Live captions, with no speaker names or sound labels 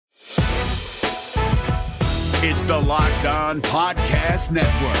It's the Locked On Podcast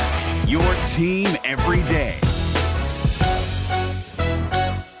Network, your team every day.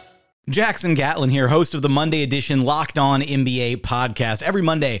 Jackson Gatlin here, host of the Monday edition Locked On NBA podcast. Every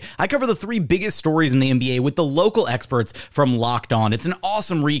Monday, I cover the three biggest stories in the NBA with the local experts from Locked On. It's an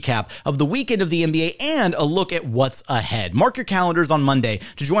awesome recap of the weekend of the NBA and a look at what's ahead. Mark your calendars on Monday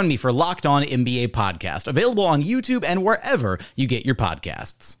to join me for Locked On NBA podcast, available on YouTube and wherever you get your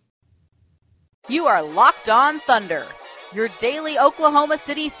podcasts. You are Locked On Thunder, your daily Oklahoma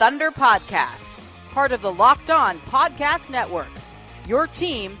City Thunder podcast, part of the Locked On Podcast Network, your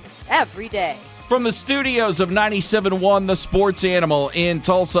team every day. From the studios of 97.1 The Sports Animal in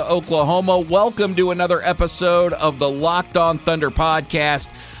Tulsa, Oklahoma, welcome to another episode of the Locked On Thunder podcast.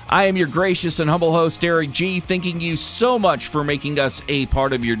 I am your gracious and humble host, Eric G., thanking you so much for making us a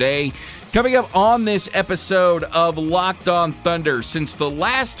part of your day. Coming up on this episode of Locked On Thunder, since the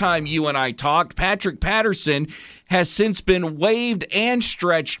last time you and I talked, Patrick Patterson has since been waived and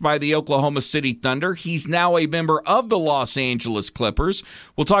stretched by the Oklahoma City Thunder. He's now a member of the Los Angeles Clippers.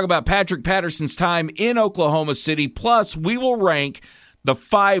 We'll talk about Patrick Patterson's time in Oklahoma City, plus we will rank the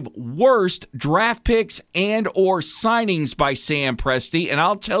 5 worst draft picks and or signings by Sam Presti, and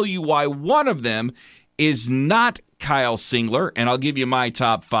I'll tell you why one of them is not Kyle Singler, and I'll give you my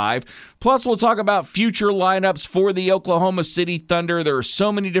top 5. Plus, we'll talk about future lineups for the Oklahoma City Thunder. There are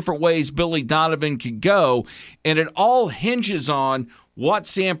so many different ways Billy Donovan could go, and it all hinges on what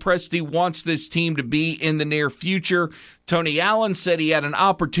Sam Presti wants this team to be in the near future. Tony Allen said he had an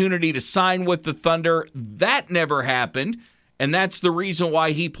opportunity to sign with the Thunder. That never happened, and that's the reason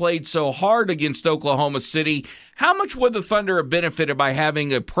why he played so hard against Oklahoma City. How much would the Thunder have benefited by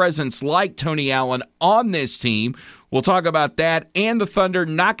having a presence like Tony Allen on this team? We'll talk about that, and the Thunder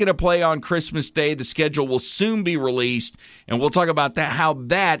not going to play on Christmas Day. The schedule will soon be released, and we'll talk about that, how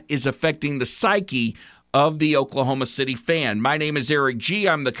that is affecting the psyche of the Oklahoma City fan. My name is Eric G.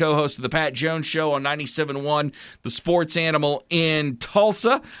 I'm the co-host of the Pat Jones Show on 97.1 The Sports Animal in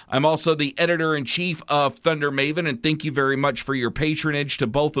Tulsa. I'm also the editor-in-chief of Thunder Maven, and thank you very much for your patronage to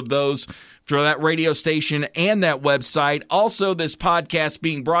both of those, for that radio station and that website. Also, this podcast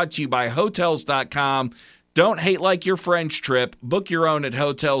being brought to you by Hotels.com. Don't hate like your French trip. Book your own at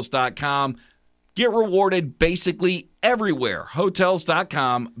Hotels.com. Get rewarded basically everywhere.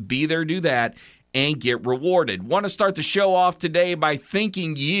 Hotels.com. Be there, do that, and get rewarded. Want to start the show off today by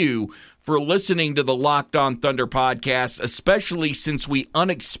thanking you for listening to the Locked On Thunder podcast, especially since we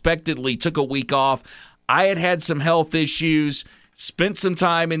unexpectedly took a week off. I had some health issues, spent some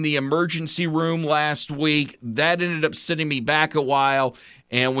time in the emergency room last week. That ended up sitting me back a while.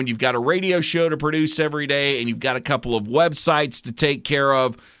 And when you've got a radio show to produce every day and you've got a couple of websites to take care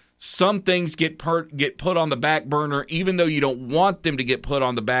of, some things get put on the back burner, even though you don't want them to get put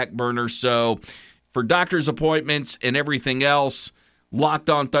on the back burner. So for doctor's appointments and everything else, Locked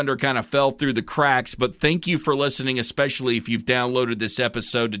On Thunder kind of fell through the cracks. But thank you for listening, especially if you've downloaded this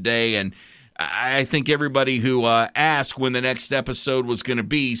episode today. And I think everybody who asked when the next episode was going to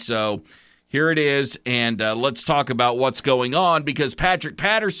be. So here it is, and let's talk about what's going on, because Patrick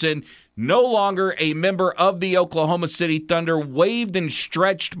Patterson, no longer a member of the Oklahoma City Thunder, waived and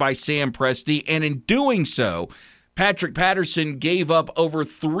stretched by Sam Presti, and in doing so, Patrick Patterson gave up over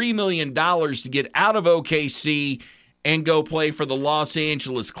 $3 million to get out of OKC and go play for the Los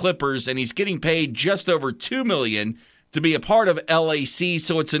Angeles Clippers, and he's getting paid just over $2 million to be a part of LAC,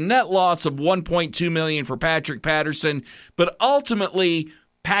 so it's a net loss of $1.2 million for Patrick Patterson, but ultimately,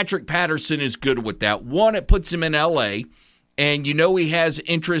 Patrick Patterson is good with that. One, it puts him in LA, and you know he has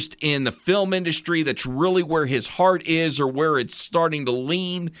interest in the film industry. That's really where his heart is, or where it's starting to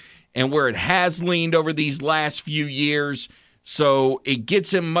lean, and where it has leaned over these last few years. So it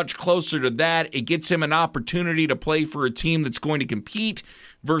gets him much closer to that. It gets him an opportunity to play for a team that's going to compete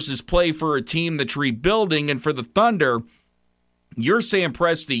versus play for a team that's rebuilding. And for the Thunder, you're Sam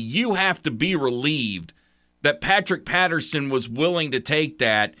Presti, you have to be relieved that Patrick Patterson was willing to take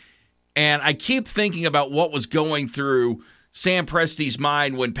that. And I keep thinking about what was going through Sam Presti's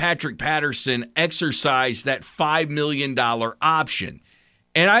mind when Patrick Patterson exercised that $5 million option.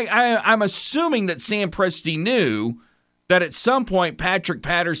 And I'm assuming that Sam Presti knew that at some point Patrick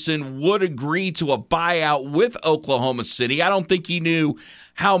Patterson would agree to a buyout with Oklahoma City. I don't think he knew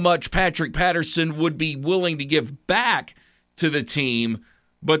how much Patrick Patterson would be willing to give back to the team.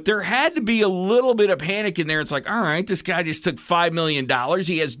 But there had to be a little bit of panic in there. It's like, all right, this guy just took $5 million.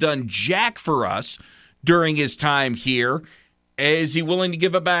 He has done jack for us during his time here. Is he willing to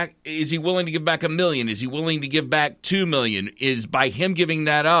give it back? Is he willing to give back $1 million? Is he willing to give back $2 million? Is by him giving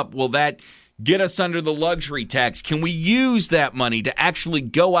that up, will that get us under the luxury tax? Can we use that money to actually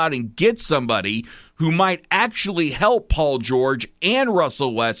go out and get somebody who might actually help Paul George and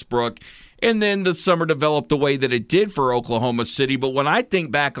Russell Westbrook? And then the summer developed the way that it did for Oklahoma City. But when I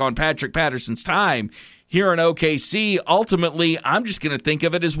think back on Patrick Patterson's time here in OKC, ultimately, I'm just going to think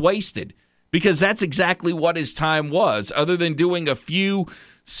of it as wasted, because that's exactly what his time was. Other than doing a few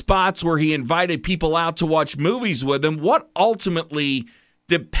spots where he invited people out to watch movies with him, what ultimately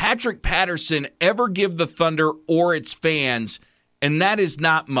did Patrick Patterson ever give the Thunder or its fans? And that is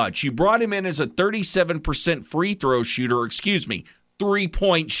not much. You brought him in as a 37% free throw shooter,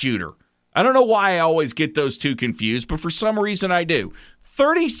 3-point shooter. I don't know why I always get those two confused, but for some reason I do.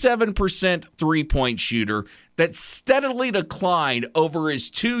 37% 3-point shooter that steadily declined over his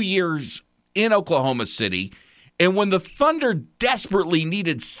 2 years in Oklahoma City. And when the Thunder desperately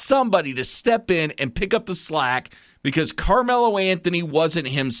needed somebody to step in and pick up the slack because Carmelo Anthony wasn't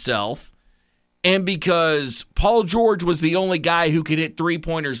himself, and because Paul George was the only guy who could hit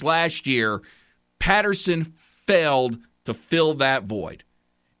three-pointers last year, Patterson failed to fill that void.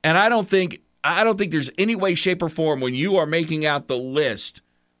 And I don't think there's any way, shape, or form when you are making out the list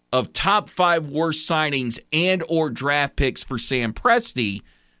of top 5 worst signings and or draft picks for Sam Presti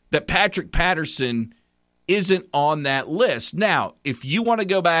that Patrick Patterson isn't on that list. Now, if you want to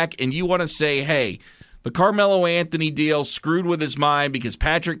go back and you want to say, hey, the Carmelo Anthony deal screwed with his mind because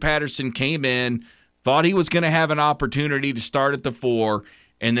Patrick Patterson came in, thought he was going to have an opportunity to start at the 4,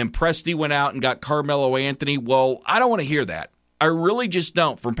 and then Presti went out and got Carmelo Anthony, well, I don't want to hear that. I really just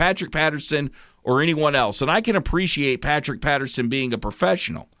don't, from Patrick Patterson or anyone else. And I can appreciate Patrick Patterson being a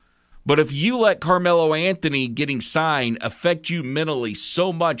professional. But if you let Carmelo Anthony getting signed affect you mentally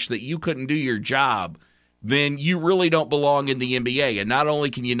so much that you couldn't do your job, then you really don't belong in the NBA. And not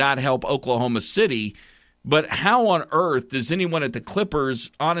only can you not help Oklahoma City, but how on earth does anyone at the Clippers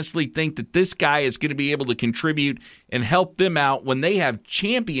honestly think that this guy is going to be able to contribute and help them out when they have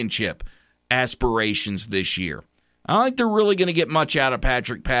championship aspirations this year? I don't think they're really going to get much out of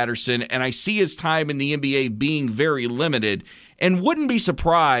Patrick Patterson, and I see his time in the NBA being very limited, and wouldn't be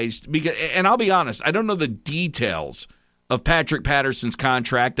surprised, because, and I'll be honest, I don't know the details of Patrick Patterson's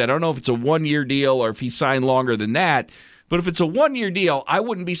contract. I don't know if it's a one-year deal or if he signed longer than that, but if it's a one-year deal, I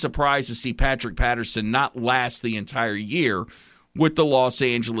wouldn't be surprised to see Patrick Patterson not last the entire year with the Los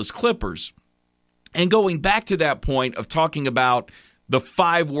Angeles Clippers. And going back to that point of talking about the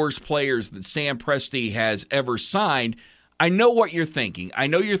 5 worst players that Sam Presti has ever signed, I know what you're thinking. I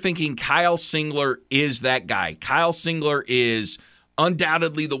know you're thinking Kyle Singler is that guy. Kyle Singler is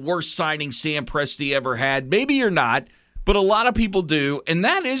undoubtedly the worst signing Sam Presti ever had. Maybe you're not, but a lot of people do, and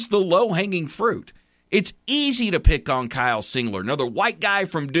that is the low-hanging fruit. It's easy to pick on Kyle Singler, another white guy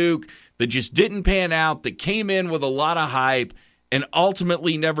from Duke that just didn't pan out, that came in with a lot of hype and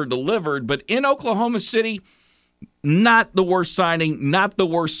ultimately never delivered. But in Oklahoma City, not the worst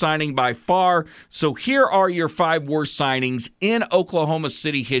signing by far. So here are your 5 worst signings in Oklahoma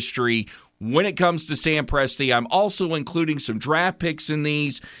City history when it comes to Sam Presti. I'm also including some draft picks in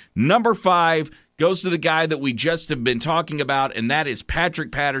these. Number 5 goes to the guy that we just have been talking about, and that is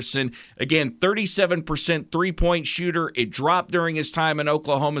Patrick Patterson. Again, 37% three-point shooter. It dropped during his time in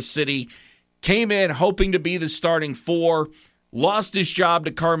Oklahoma City. Came in hoping to be the starting 4. Lost his job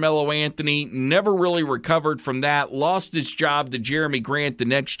to Carmelo Anthony, never really recovered from that, lost his job to Jeremy Grant the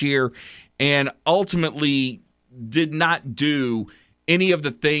next year, and ultimately did not do any of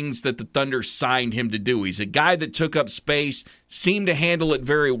the things that the Thunder signed him to do. He's a guy that took up space, seemed to handle it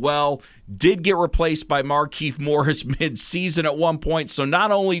very well, did get replaced by Markieff Morris mid-season at one point, so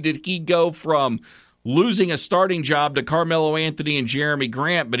not only did he go from losing a starting job to Carmelo Anthony and Jeremy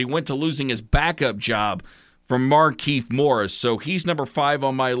Grant, but he went to losing his backup job from Markieff Morris. So he's number 5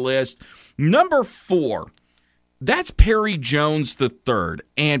 on my list. Number 4, that's Perry Jones III.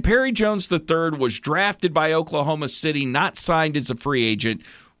 And Perry Jones III was drafted by Oklahoma City, not signed as a free agent,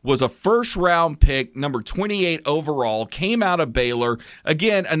 was a first-round pick, number 28 overall, came out of Baylor.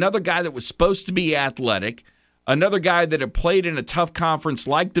 Again, another guy that was supposed to be athletic, another guy that had played in a tough conference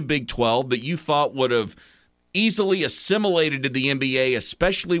like the Big 12 that you thought would have easily assimilated to the NBA,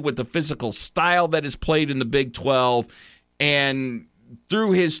 especially with the physical style that is played in the Big 12. And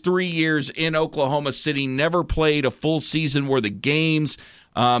through his 3 years in Oklahoma City, never played a full season worth of games,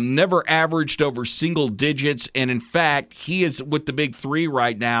 never averaged over single digits. And in fact, he is with the Big 3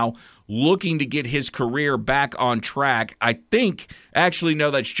 right now, looking to get his career back on track. I think, actually,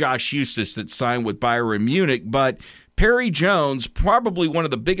 no, that's Josh Eustace that signed with Bayern Munich, but Perry Jones, probably one of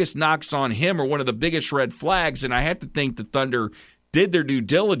the biggest knocks on him or one of the biggest red flags, and I have to think the Thunder did their due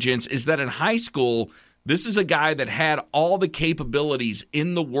diligence, is that in high school, This is a guy that had all the capabilities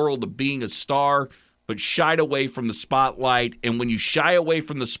in the world of being a star, but shied away from the spotlight. And when you shy away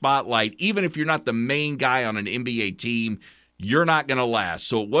from the spotlight, even if you're not the main guy on an NBA team, you're not going to last.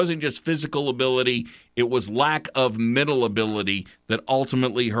 So it wasn't just physical ability, it was lack of mental ability that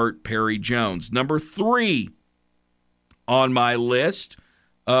ultimately hurt Perry Jones. Number 3 on my list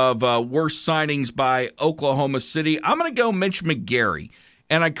of worst signings by Oklahoma City, I'm going to go Mitch McGary.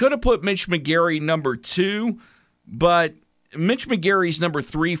 And I could have put Mitch McGary number 2, but Mitch McGary's number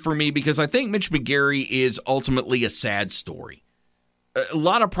 3 for me because I think Mitch McGary is ultimately a sad story. A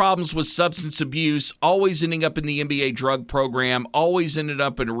lot of problems with substance abuse, always ending up in the NBA drug program, always ended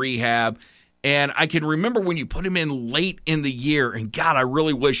up in rehab. And I can remember when you put him in late in the year, and God, I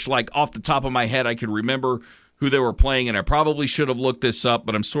really wish, like, off the top of my head, I could remember who they were playing, and I probably should have looked this up,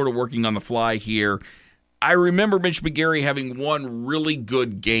 but I'm sort of working on the fly here. I remember Mitch McGary having one really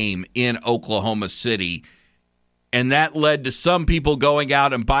good game in Oklahoma City, and that led to some people going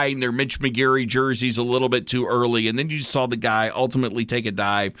out and buying their Mitch McGary jerseys a little bit too early, and then you saw the guy ultimately take a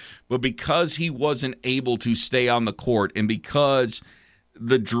dive. But because he wasn't able to stay on the court, and because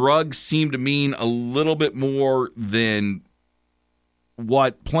the drugs seemed to mean a little bit more than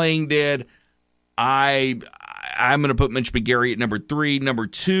what playing did, I'm going to put Mitch McGary at number 3. Number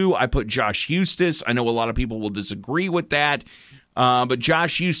 2, I put Josh Huestis. I know a lot of people will disagree with that, but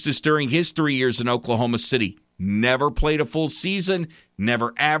Josh Huestis during his 3 years in Oklahoma City never played a full season,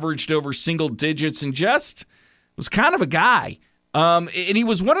 never averaged over single digits, and just was kind of a guy. And he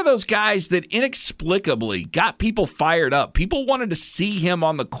was one of those guys that inexplicably got people fired up. People wanted to see him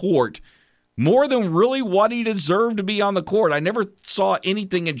on the court more than really what he deserved to be on the court. I never saw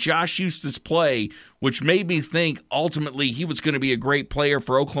anything in Josh Huestis play which made me think ultimately he was going to be a great player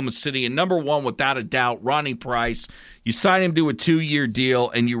for Oklahoma City. And number 1, without a doubt, Ronnie Price. You sign him to a 2-year deal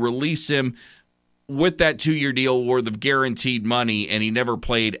and you release him with that 2-year deal worth of guaranteed money, and he never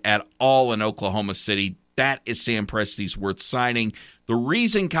played at all in Oklahoma City. That is Sam Presti's worth signing. The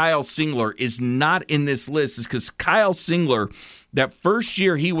reason Kyle Singler is not in this list is because Kyle Singler, that first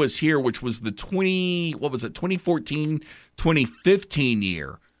year he was here, which was the 2014-2015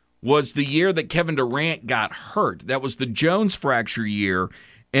 year, was the year that Kevin Durant got hurt. That was the Jones fracture year.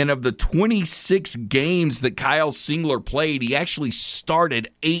 And of the 26 games that Kyle Singler played, he actually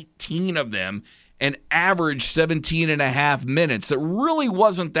started 18 of them and averaged 17 and a half minutes. It really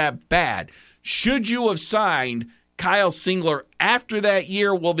wasn't that bad. Should you have signed Kyle Singler after that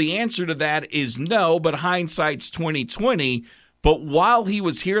year? Well, the answer to that is no, but hindsight's 2020. But while he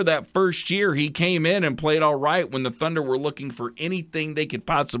was here that first year, he came in and played all right when the Thunder were looking for anything they could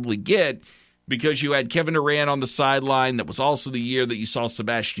possibly get, because you had Kevin Durant on the sideline. That was also the year that you saw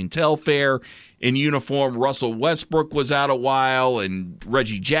Sebastian Telfair in uniform. Russell Westbrook was out a while, and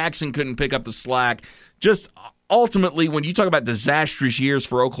Reggie Jackson couldn't pick up the slack. Just ultimately, when you talk about disastrous years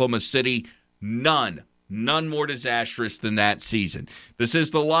for Oklahoma City, none more disastrous than that season. This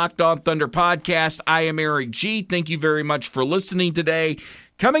is the Locked On Thunder podcast. I am Eric G. Thank you very much for listening today.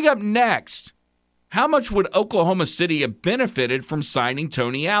 Coming up next, how much would Oklahoma City have benefited from signing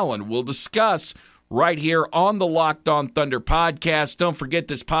Tony Allen? We'll discuss right here on the Locked On Thunder podcast. Don't forget,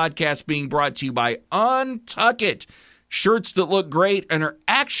 this podcast being brought to you by Untuck It. Shirts that look great and are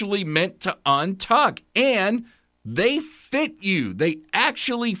actually meant to untuck. And they fit you. They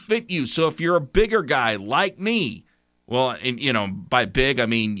actually fit you. So if you're a bigger guy like me, well, and by big, I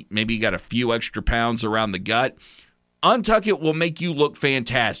mean maybe you got a few extra pounds around the gut, Untuck It will make you look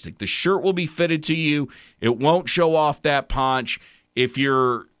fantastic. The shirt will be fitted to you. It won't show off that paunch. If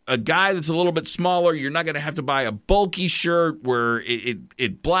you're a guy that's a little bit smaller, you're not going to have to buy a bulky shirt where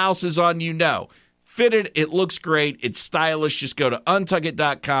it blouses on you. No. Fitted, it looks great, it's stylish. Just go to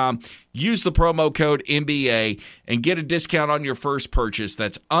untuckit.com, use the promo code NBA, and get a discount on your first purchase.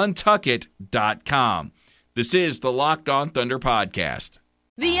 That's untuckit.com. This is the Locked On Thunder podcast.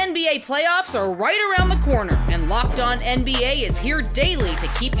 The NBA playoffs are right around the corner, and Locked On NBA is here daily to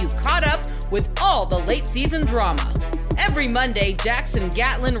keep you caught up with all the late season drama. Every Monday, Jackson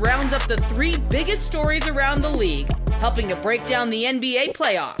Gatlin rounds up the 3 biggest stories around the league, helping to break down the NBA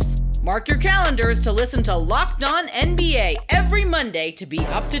playoffs. Mark your calendars to listen to Locked On NBA every Monday to be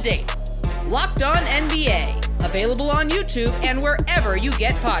up to date. Locked On NBA, available on YouTube and wherever you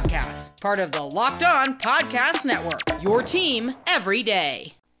get podcasts. Part of the Locked On Podcast Network, your team every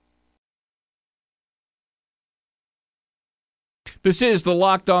day. This is the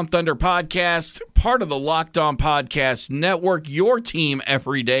Locked On Thunder podcast, part of the Locked On Podcast Network, your team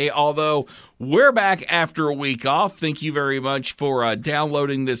every day. Although we're back after a week off. Thank you very much for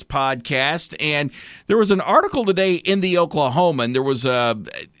downloading this podcast. And there was an article today in the Oklahoman. There was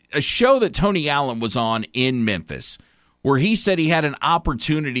a show that Tony Allen was on in Memphis, where he said he had an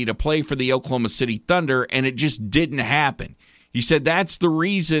opportunity to play for the Oklahoma City Thunder, and it just didn't happen. He said that's the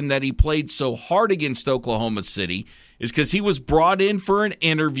reason that he played so hard against Oklahoma City, is because he was brought in for an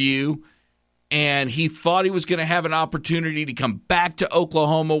interview, and he thought he was going to have an opportunity to come back to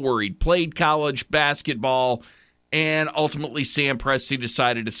Oklahoma where he'd played college basketball, and ultimately Sam Presti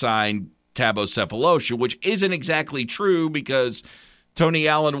decided to sign Thabo Sefolosha, which isn't exactly true because Tony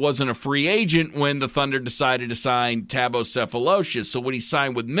Allen wasn't a free agent when the Thunder decided to sign Thabo Sefolosha. So when he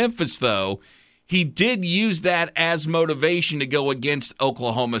signed with Memphis, though, he did use that as motivation to go against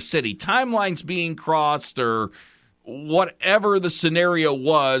Oklahoma City. Timelines being crossed or whatever the scenario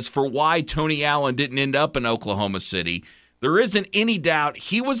was for why Tony Allen didn't end up in Oklahoma City, there isn't any doubt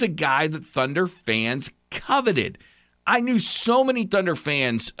he was a guy that Thunder fans coveted. I knew so many Thunder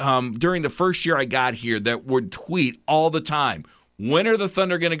fans during the first year I got here that would tweet all the time, when are the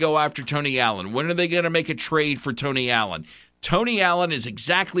Thunder going to go after Tony Allen? When are they going to make a trade for Tony Allen? Tony Allen is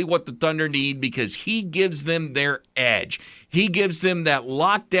exactly what the Thunder need because he gives them their edge. He gives them that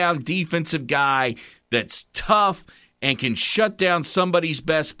lockdown defensive guy that's tough and can shut down somebody's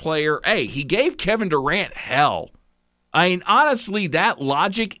best player. Hey, he gave Kevin Durant hell. I mean, honestly, that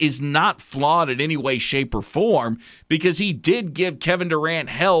logic is not flawed in any way, shape, or form because he did give Kevin Durant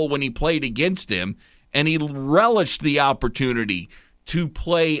hell when he played against him, and he relished the opportunity to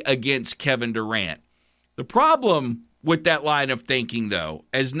play against Kevin Durant. The problem with that line of thinking, though,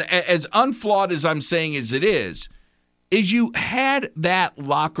 as unflawed as I'm saying as it is you had that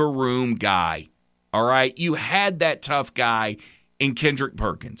locker room guy, all right? You had that tough guy in Kendrick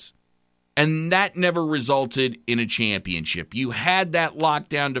Perkins. And that never resulted in a championship. You had that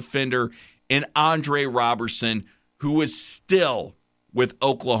lockdown defender in Andre Robertson, who was still with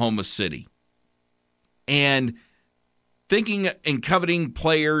Oklahoma City. And thinking and coveting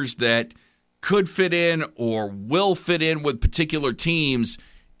players that could fit in or will fit in with particular teams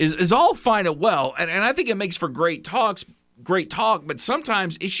is all fine and well. And I think it makes for great talk, but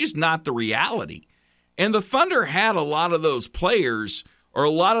sometimes it's just not the reality. And the Thunder had a lot of those players or a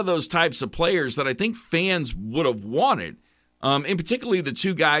lot of those types of players that I think fans would have wanted, in particularly the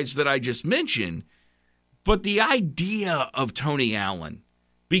two guys that I just mentioned. But the idea of Tony Allen,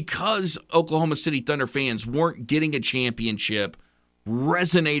 because Oklahoma City Thunder fans weren't getting a championship,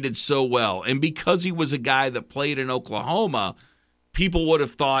 resonated so well. And because he was a guy that played in Oklahoma, people would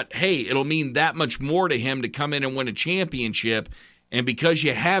have thought, hey, it'll mean that much more to him to come in and win a championship. And because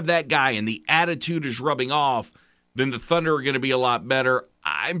you have that guy and the attitude is rubbing off, then the Thunder are going to be a lot better.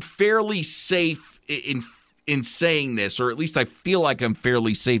 I'm fairly safe in saying this, or at least I feel like I'm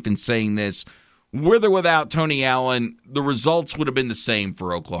fairly safe in saying this. With or without Tony Allen, the results would have been the same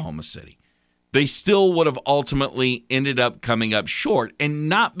for Oklahoma City. They still would have ultimately ended up coming up short, and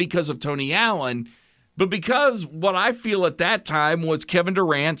not because of Tony Allen, but because what I feel at that time was Kevin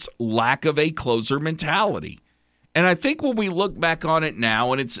Durant's lack of a closer mentality. And I think when we look back on it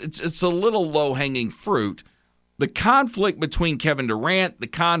now, and it's a little low-hanging fruit, the conflict between Kevin Durant, the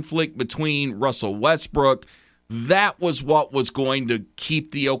conflict between Russell Westbrook, that was what was going to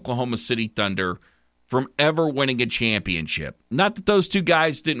keep the Oklahoma City Thunder from ever winning a championship. Not that those two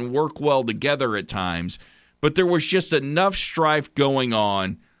guys didn't work well together at times, but there was just enough strife going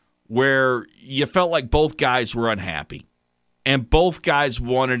on where you felt like both guys were unhappy, and both guys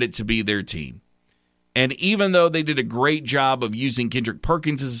wanted it to be their team. And even though they did a great job of using Kendrick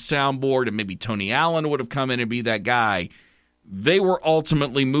Perkins as a soundboard, and maybe Tony Allen would have come in and be that guy, they were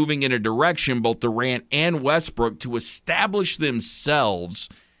ultimately moving in a direction, both Durant and Westbrook, to establish themselves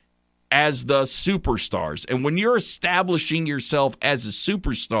as the superstars. And when you're establishing yourself as a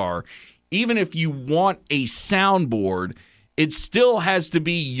superstar, even if you want a soundboard, it still has to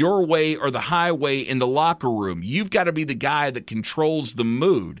be your way or the highway in the locker room. You've got to be the guy that controls the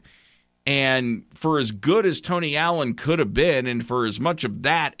mood. And for as good as Tony Allen could have been, and for as much of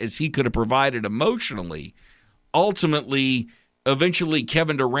that as he could have provided emotionally, ultimately, eventually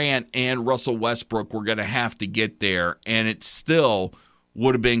Kevin Durant and Russell Westbrook were going to have to get there, and it still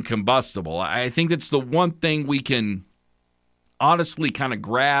would have been combustible. I think that's the one thing we can honestly kind of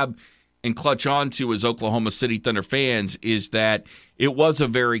grab and clutch onto as Oklahoma City Thunder fans, is that it was a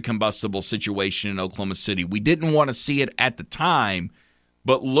very combustible situation in Oklahoma City. We didn't want to see it at the time,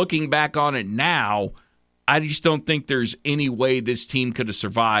 but looking back on it now, I just don't think there's any way this team could have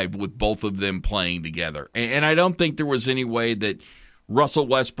survived with both of them playing together. And I don't think there was any way that Russell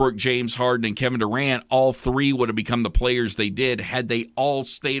Westbrook, James Harden, and Kevin Durant, all three would have become the players they did had they all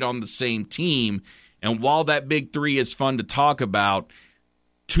stayed on the same team. And while that big three is fun to talk about,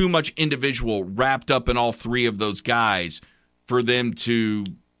 too much individual wrapped up in all three of those guys for them to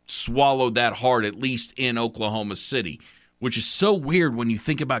swallowed that hard, at least in Oklahoma City, which is so weird when you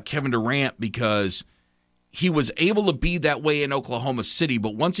think about Kevin Durant because he was able to be that way in Oklahoma City,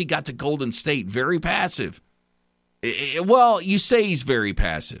 but once he got to Golden State, very passive. Well, you say he's very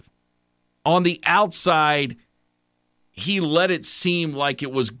passive. On the outside, he let it seem like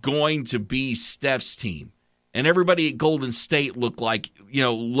it was going to be Steph's team. And everybody at Golden State looked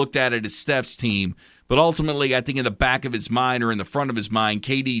at it as Steph's team. But ultimately, I think in the back of his mind or in the front of his mind,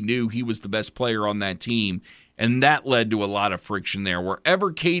 KD knew he was the best player on that team. And that led to a lot of friction there.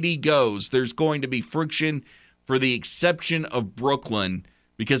 Wherever KD goes, there's going to be friction, for the exception of Brooklyn,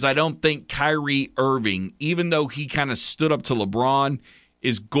 because I don't think Kyrie Irving, even though he kind of stood up to LeBron,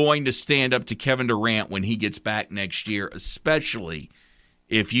 is going to stand up to Kevin Durant when he gets back next year, especially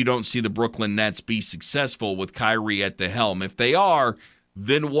if you don't see the Brooklyn Nets be successful with Kyrie at the helm. If they are,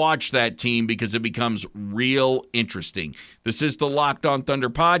 then watch that team because it becomes real interesting. This is the Locked On Thunder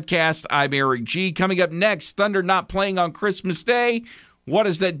podcast. I'm Eric G. Coming up next, Thunder not playing on Christmas Day. What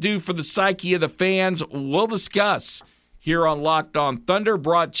does that do for the psyche of the fans? We'll discuss here on Locked On Thunder,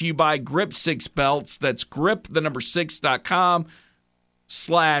 brought to you by Grip 6 Belts. That's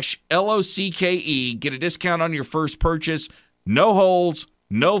grip6.com/LOCKE. Get a discount on your first purchase. No holes,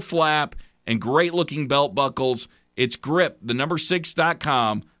 no flap, and great-looking belt buckles. It's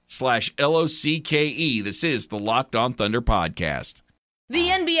grip6.com/LOCKE. This is the Locked On Thunder podcast. The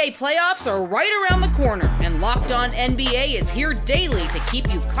NBA playoffs are right around the corner, and Locked On NBA is here daily to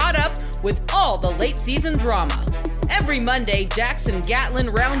keep you caught up with all the late-season drama. Every Monday, Jackson Gatlin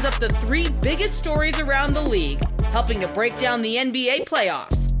rounds up the 3 biggest stories around the league, helping to break down the NBA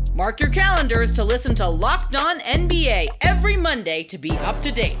playoffs. Mark your calendars to listen to Locked On NBA every Monday to be up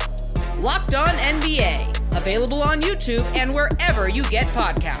to date. Locked On NBA, available on YouTube and wherever you get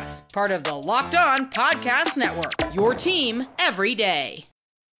podcasts. Part of the Locked On Podcast Network, your team every day.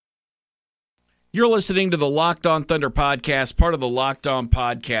 You're listening to the Locked On Thunder podcast, part of the Locked On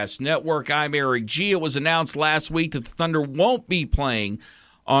Podcast Network. I'm Eric G. It was announced last week that the Thunder won't be playing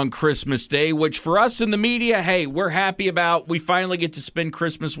on Christmas Day, which for us in the media, hey, we're happy about. We finally get to spend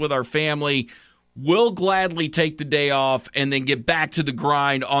Christmas with our family. We'll gladly take the day off and then get back to the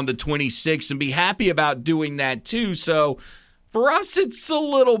grind on the 26th and be happy about doing that too. So for us, it's a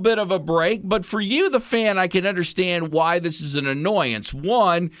little bit of a break. But for you, the fan, I can understand why this is an annoyance.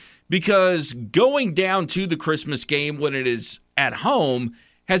 One, because going down to the Christmas game when it is at home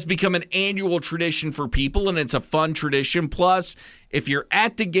has become an annual tradition for people, and it's a fun tradition. Plus, if you're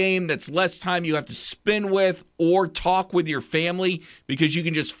at the game, that's less time you have to spend with or talk with your family because you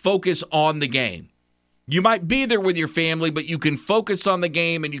can just focus on the game. You might be there with your family, but you can focus on the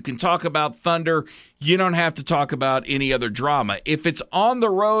game and you can talk about Thunder. You don't have to talk about any other drama. If it's on the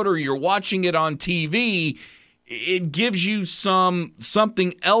road or you're watching it on TV, it gives you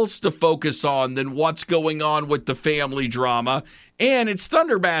something else to focus on than what's going on with the family drama. And it's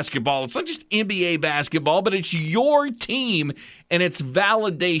Thunder basketball. It's not just NBA basketball, but it's your team, and it's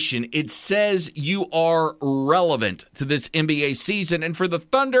validation. It says you are relevant to this NBA season. And for the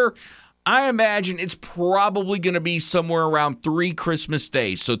Thunder, I imagine it's probably going to be somewhere around 3 Christmas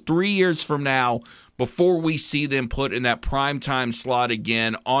days. So 3 years from now, before we see them put in that primetime slot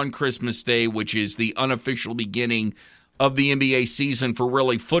again on Christmas Day, which is the unofficial beginning of the NBA season for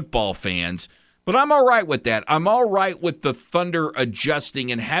really football fans. But I'm all right with that. I'm all right with the Thunder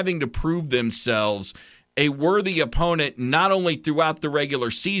adjusting and having to prove themselves a worthy opponent not only throughout the regular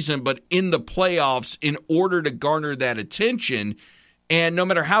season, but in the playoffs in order to garner that attention. And no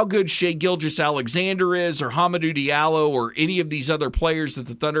matter how good Shai Gilgeous-Alexander is or Hamidou Diallo or any of these other players that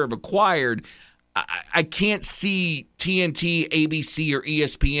the Thunder have acquired, I can't see TNT, ABC, or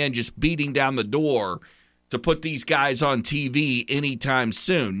ESPN just beating down the door to put these guys on TV anytime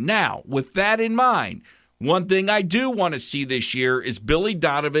soon. Now, with that in mind, one thing I do want to see this year is Billy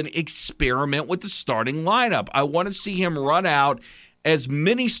Donovan experiment with the starting lineup. I want to see him run out as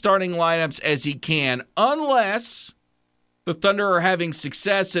many starting lineups as he can, unless the Thunder are having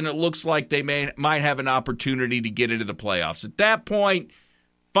success and it looks like they might have an opportunity to get into the playoffs. At that point,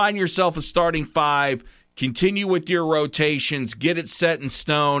 find yourself a starting 5, continue with your rotations, get it set in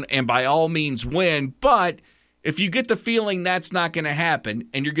stone, and by all means win. But if you get the feeling that's not going to happen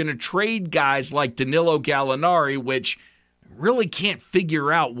and you're going to trade guys like Danilo Gallinari, which really can't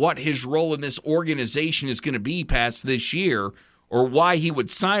figure out what his role in this organization is going to be past this year or why he would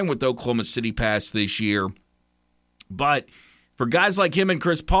sign with Oklahoma City past this year. But for guys like him and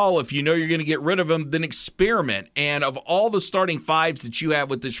Chris Paul, if you know you're going to get rid of him, then experiment. And of all the starting 5s that you have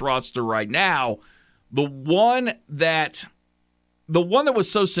with this roster right now, the one that was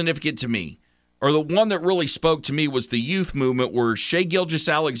so significant to me or the one that really spoke to me was the youth movement where Shai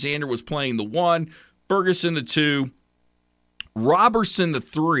Gilgeous-Alexander was playing the 1, Ferguson the 2, Roberson the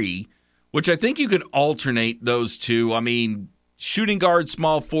 3, which I think you could alternate those two. I mean, shooting guard,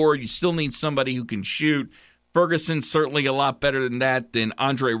 small forward, you still need somebody who can shoot. Ferguson's certainly a lot better than that than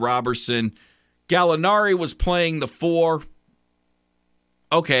Andre Roberson. Gallinari was playing the 4.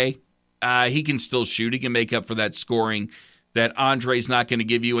 Okay, he can still shoot. He can make up for that scoring that Andre's not going to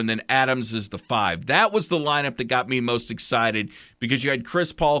give you, and then Adams is the 5. That was the lineup that got me most excited because you had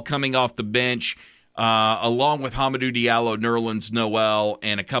Chris Paul coming off the bench along with Hamidou Diallo, Nerlens Noel,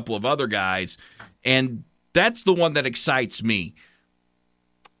 and a couple of other guys, and that's the one that excites me.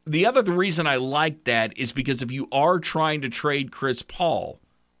 The other reason I like that is because if you are trying to trade Chris Paul,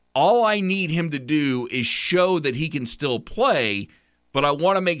 all I need him to do is show that he can still play, but I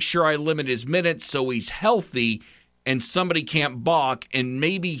want to make sure I limit his minutes so he's healthy and somebody can't balk, and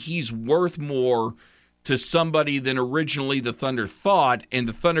maybe he's worth more to somebody than originally the Thunder thought, and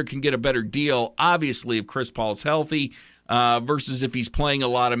the Thunder can get a better deal, obviously, if Chris Paul's healthy versus if he's playing a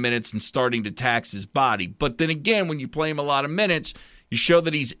lot of minutes and starting to tax his body. But then again, when you play him a lot of minutes, you show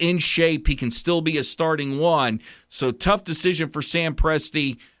that he's in shape. He can still be a starting 1. So tough decision for Sam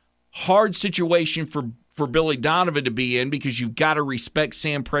Presti. Hard situation for Billy Donovan to be in because you've got to respect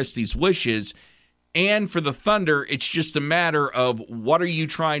Sam Presti's wishes. And for the Thunder, it's just a matter of what are you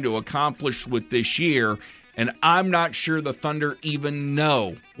trying to accomplish with this year. And I'm not sure the Thunder even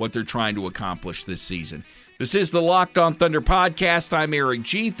know what they're trying to accomplish this season. This is the Locked On Thunder podcast. I'm Eric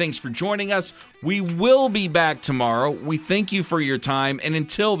G. Thanks for joining us. We will be back tomorrow. We thank you for your time. And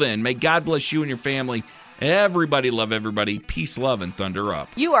until then, may God bless you and your family. Everybody love everybody. Peace, love, and Thunder up.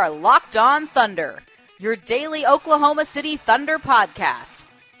 You are Locked On Thunder, your daily Oklahoma City Thunder podcast.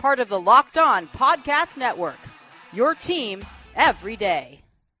 Part of the Locked On Podcast Network, your team every day.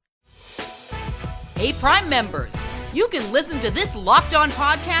 Hey, Prime members, you can listen to this Locked On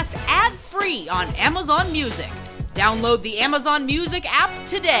podcast ad-free on Amazon Music. Download the Amazon Music app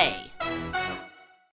today.